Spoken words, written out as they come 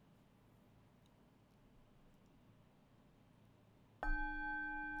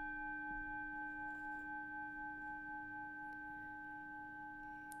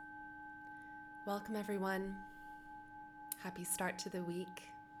Welcome, everyone. Happy start to the week.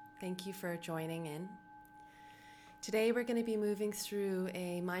 Thank you for joining in. Today, we're going to be moving through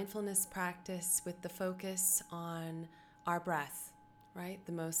a mindfulness practice with the focus on our breath, right?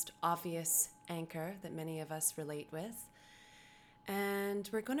 The most obvious anchor that many of us relate with. And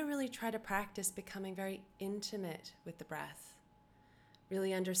we're going to really try to practice becoming very intimate with the breath,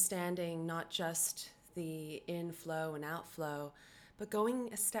 really understanding not just the inflow and outflow, but going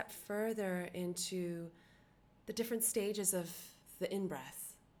a step further into the different stages of the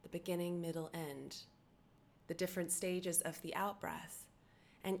in-breath, the beginning, middle, end, the different stages of the out-breath,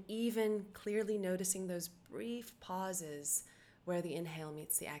 and even clearly noticing those brief pauses where the inhale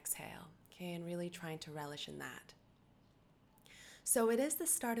meets the exhale, okay, and really trying to relish in that. So it is the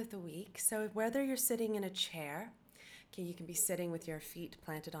start of the week, so whether you're sitting in a chair, okay, you can be sitting with your feet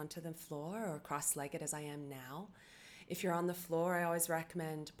planted onto the floor or cross-legged as I am now. If you're on the floor, I always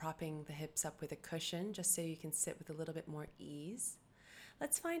recommend propping the hips up with a cushion just so you can sit with a little bit more ease.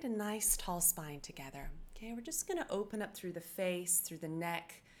 Let's find a nice tall spine together. Okay, we're just going to open up through the face, through the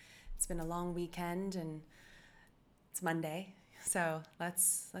neck. It's been a long weekend and it's Monday, so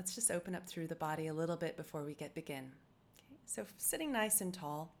let's just open up through the body a little bit before we begin. Okay, so sitting nice and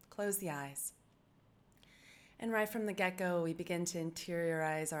tall, close the eyes. And right from the get-go, we begin to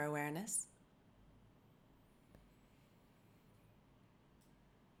interiorize our awareness.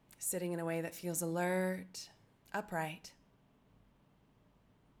 Sitting in a way that feels alert, upright,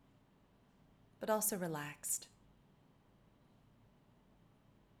 but also relaxed.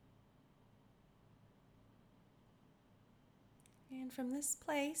 And from this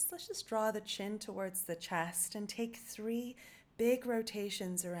place, let's just draw the chin towards the chest and take 3 big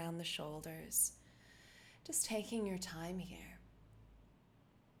rotations around the shoulders. Just taking your time here.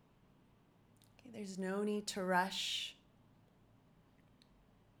 Okay, there's no need to rush.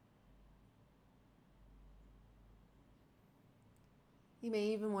 You may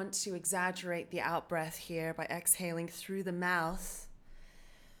even want to exaggerate the out-breath here by exhaling through the mouth.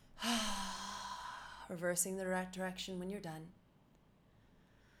 Reversing the right direction when you're done.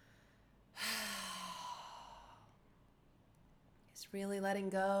 Just really letting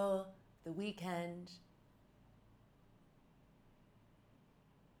go the weekend.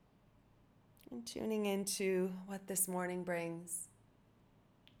 And tuning into what this morning brings.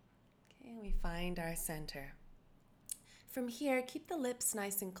 Okay, we find our center. From here, keep the lips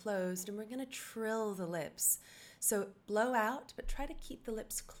nice and closed, and we're going to trill the lips. So blow out, but try to keep the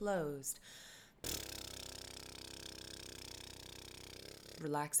lips closed.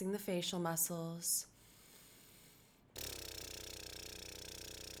 Relaxing the facial muscles.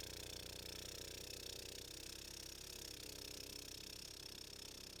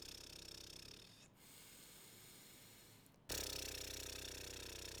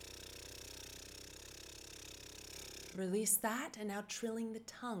 Release that, and now trilling the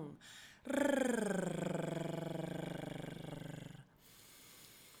tongue.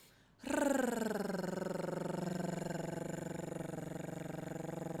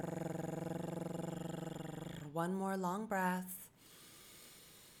 One more long breath.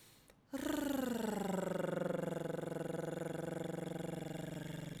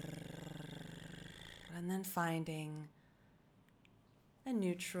 And then finding a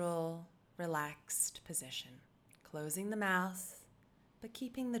neutral, relaxed position. Closing the mouth, but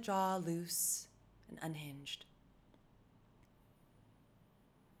keeping the jaw loose and unhinged.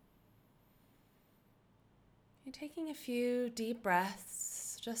 You're taking a few deep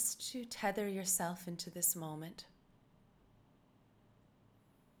breaths just to tether yourself into this moment,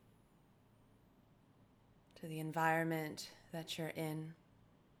 to the environment that you're in.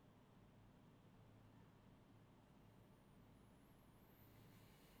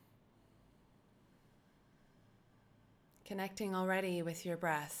 Connecting already with your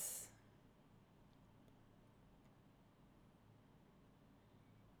breath.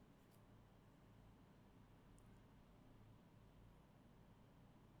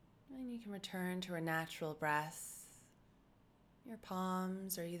 And you can return to a natural breath. Your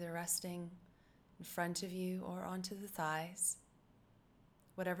palms are either resting in front of you or onto the thighs,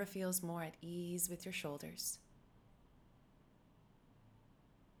 whatever feels more at ease with your shoulders.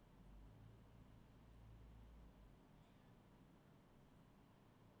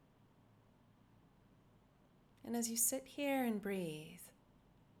 And as you sit here and breathe,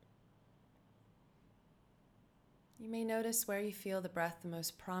 you may notice where you feel the breath the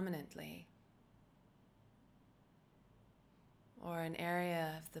most prominently, or an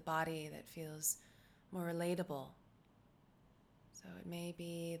area of the body that feels more relatable. So it may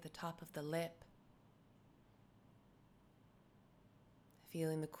be the top of the lip,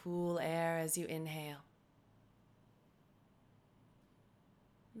 feeling the cool air as you inhale,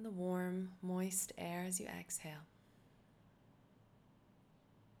 and the warm, moist air as you exhale.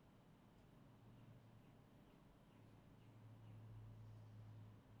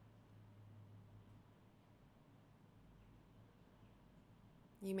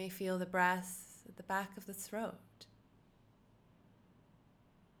 You may feel the breath at the back of the throat.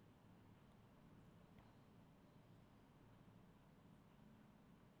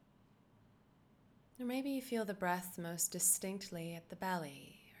 Or maybe you feel the breath most distinctly at the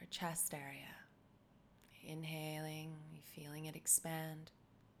belly or chest area. Inhaling, feeling it expand.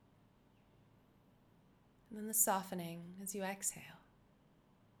 And then the softening as you exhale.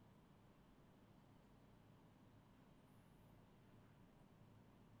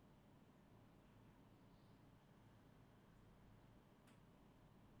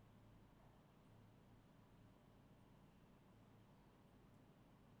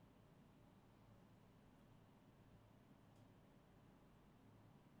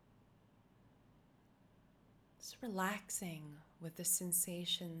 Just relaxing with the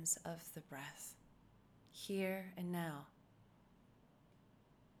sensations of the breath, here and now.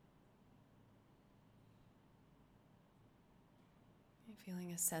 You're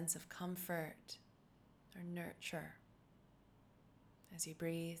feeling a sense of comfort or nurture as you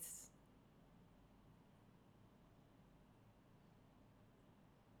breathe.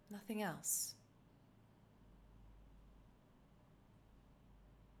 Nothing else.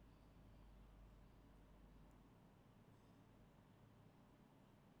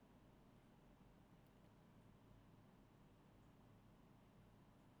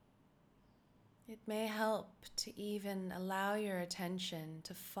 It may help to even allow your attention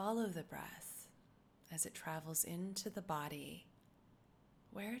to follow the breath as it travels into the body.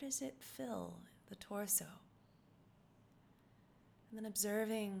 Where does it fill the torso? And then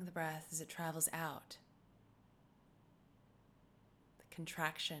observing the breath as it travels out, the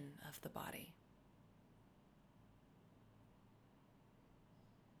contraction of the body.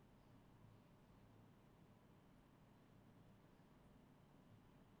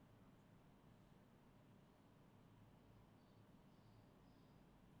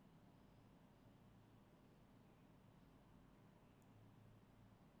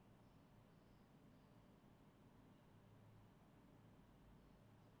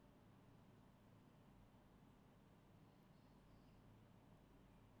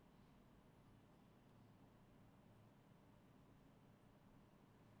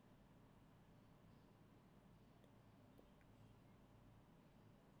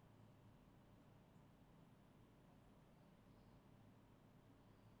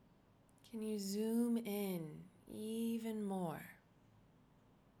 Can you zoom in even more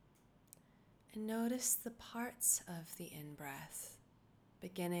and notice the parts of the in-breath,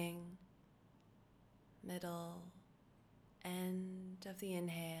 beginning, middle, end of the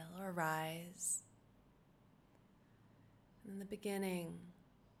inhale or rise, and then the beginning,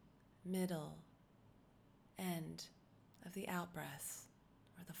 middle, end of the out-breath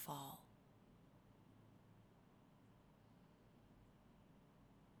or the fall.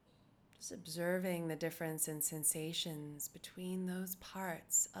 Just observing the difference in sensations between those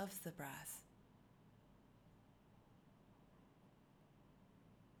parts of the breath.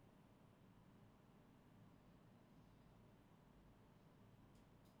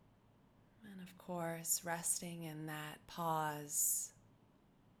 And of course, resting in that pause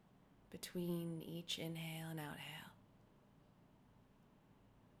between each inhale and outhale.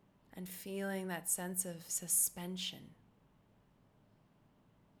 And feeling that sense of suspension.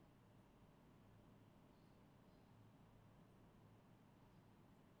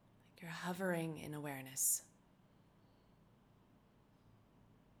 Like you're hovering in awareness.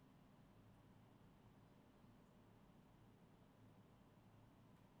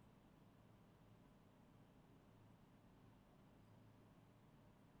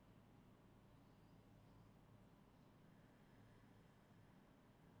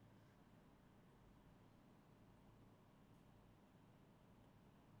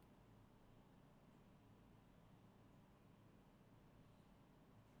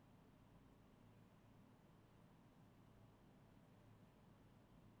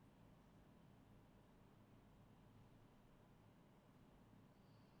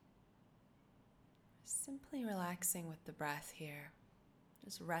 Simply relaxing with the breath here,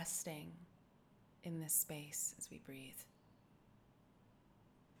 just resting in this space as we breathe.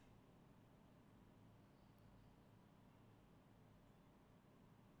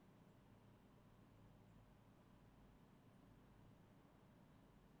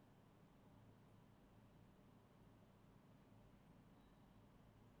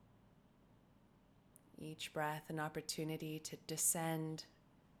 each breath an opportunity to descend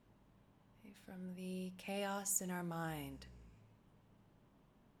from the chaos in our mind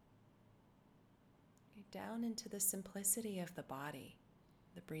down into the simplicity of the body,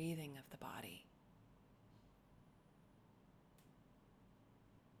 the breathing of the body.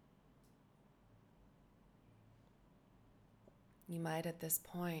 You might at this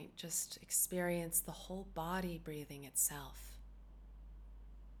point just experience the whole body breathing itself.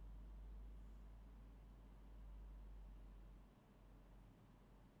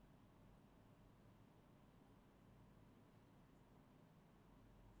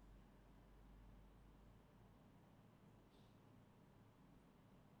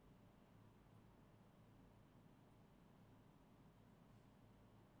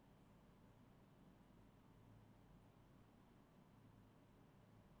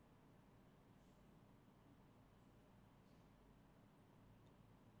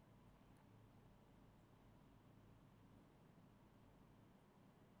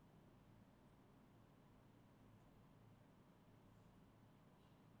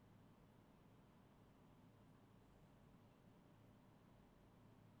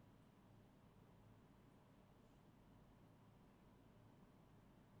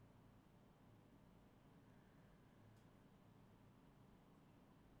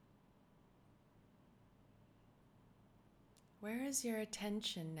 Where is your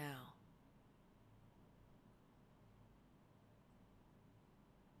attention now?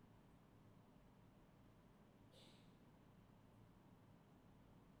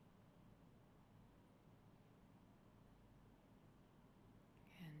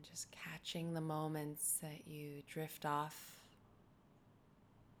 And just catching the moments that you drift off.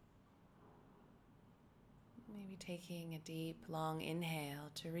 Maybe taking a deep, long inhale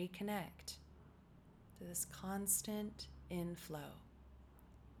to reconnect to this constant inflow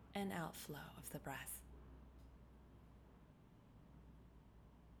and outflow of the breath.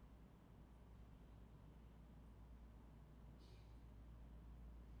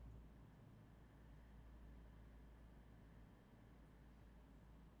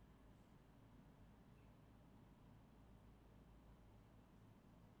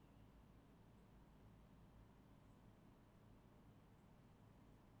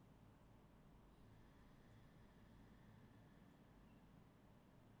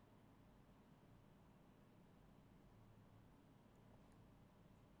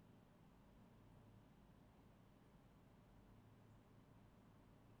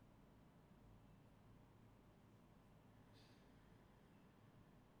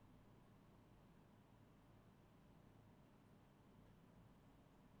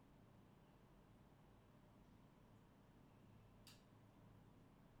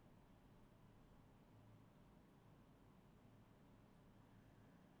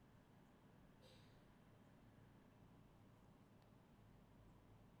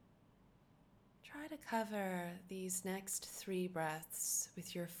 Try to cover these next 3 breaths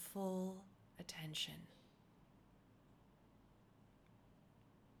with your full attention.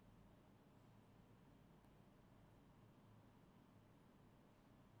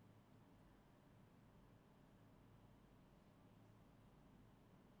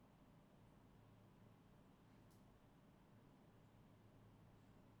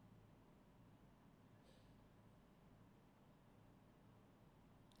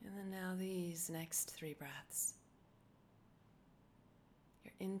 And then now these next 3 breaths,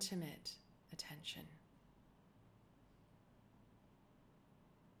 your intimate attention.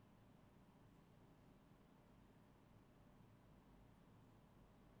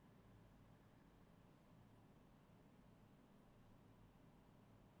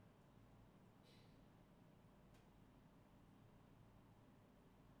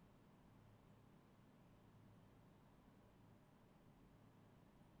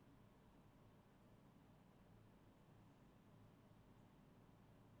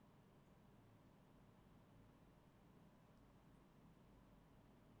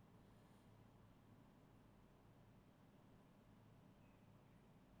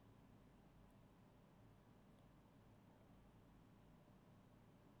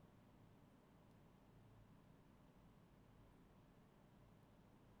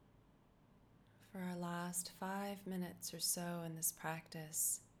 For our last 5 minutes or so in this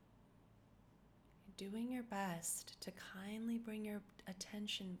practice, you're doing your best to kindly bring your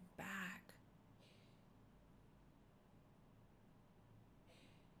attention back.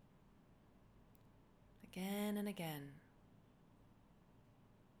 Again and again.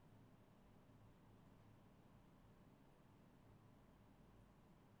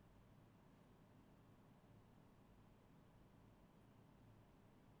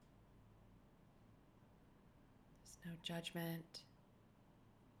 No judgment.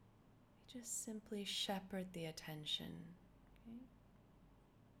 We just simply shepherd the attention, okay?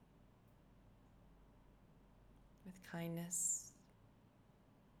 With kindness,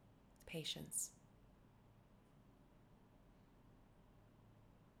 with patience.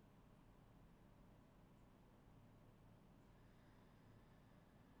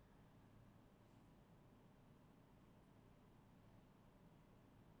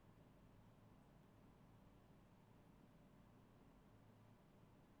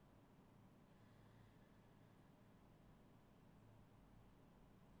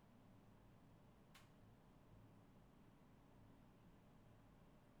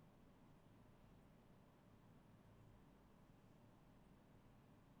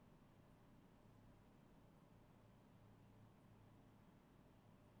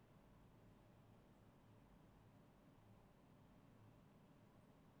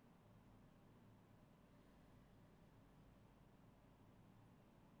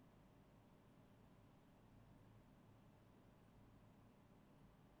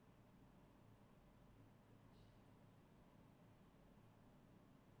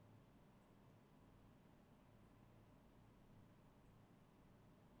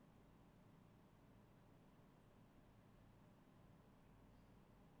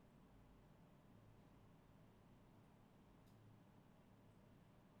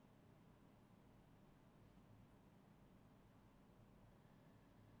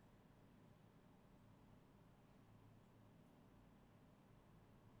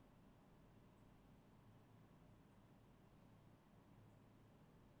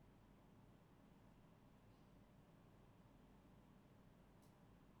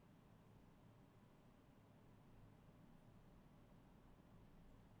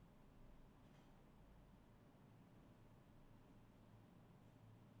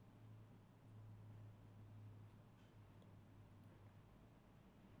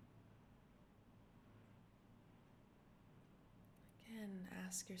 Again,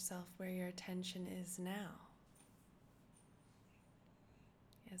 ask yourself where your attention is now.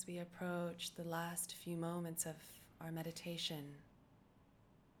 As we approach the last few moments of our meditation,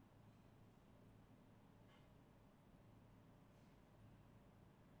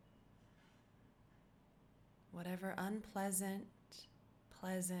 whatever unpleasant,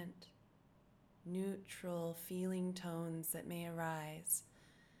 pleasant, neutral feeling tones that may arise,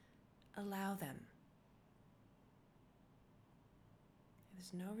 allow them.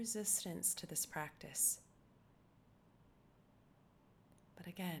 There's no resistance to this practice. But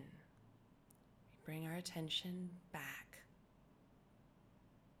again, we bring our attention back,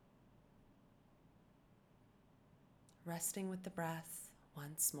 resting with the breath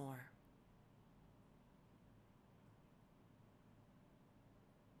once more.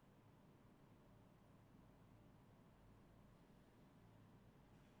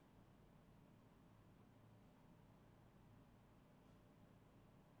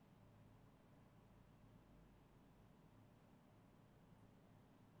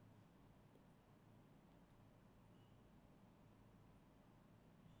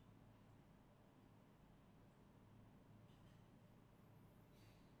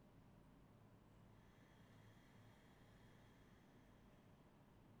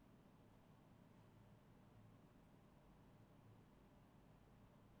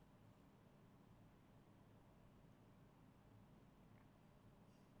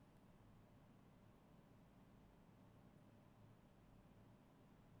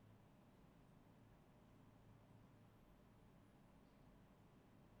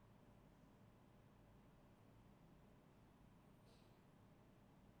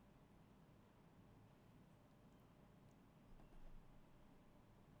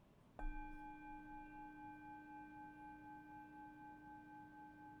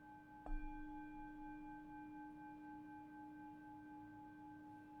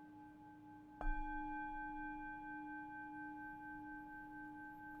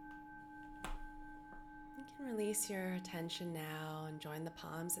 You can release your attention now and join the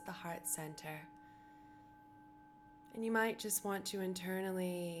palms at the heart center. And you might just want to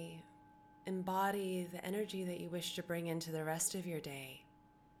internally embody the energy that you wish to bring into the rest of your day.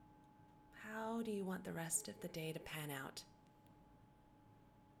 How do you want the rest of the day to pan out?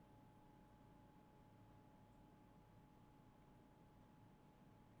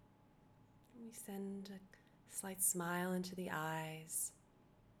 We send a slight smile into the eyes.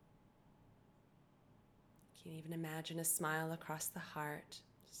 You can even imagine a smile across the heart,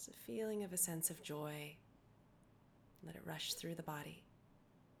 just a feeling of a sense of joy. Let it rush through the body.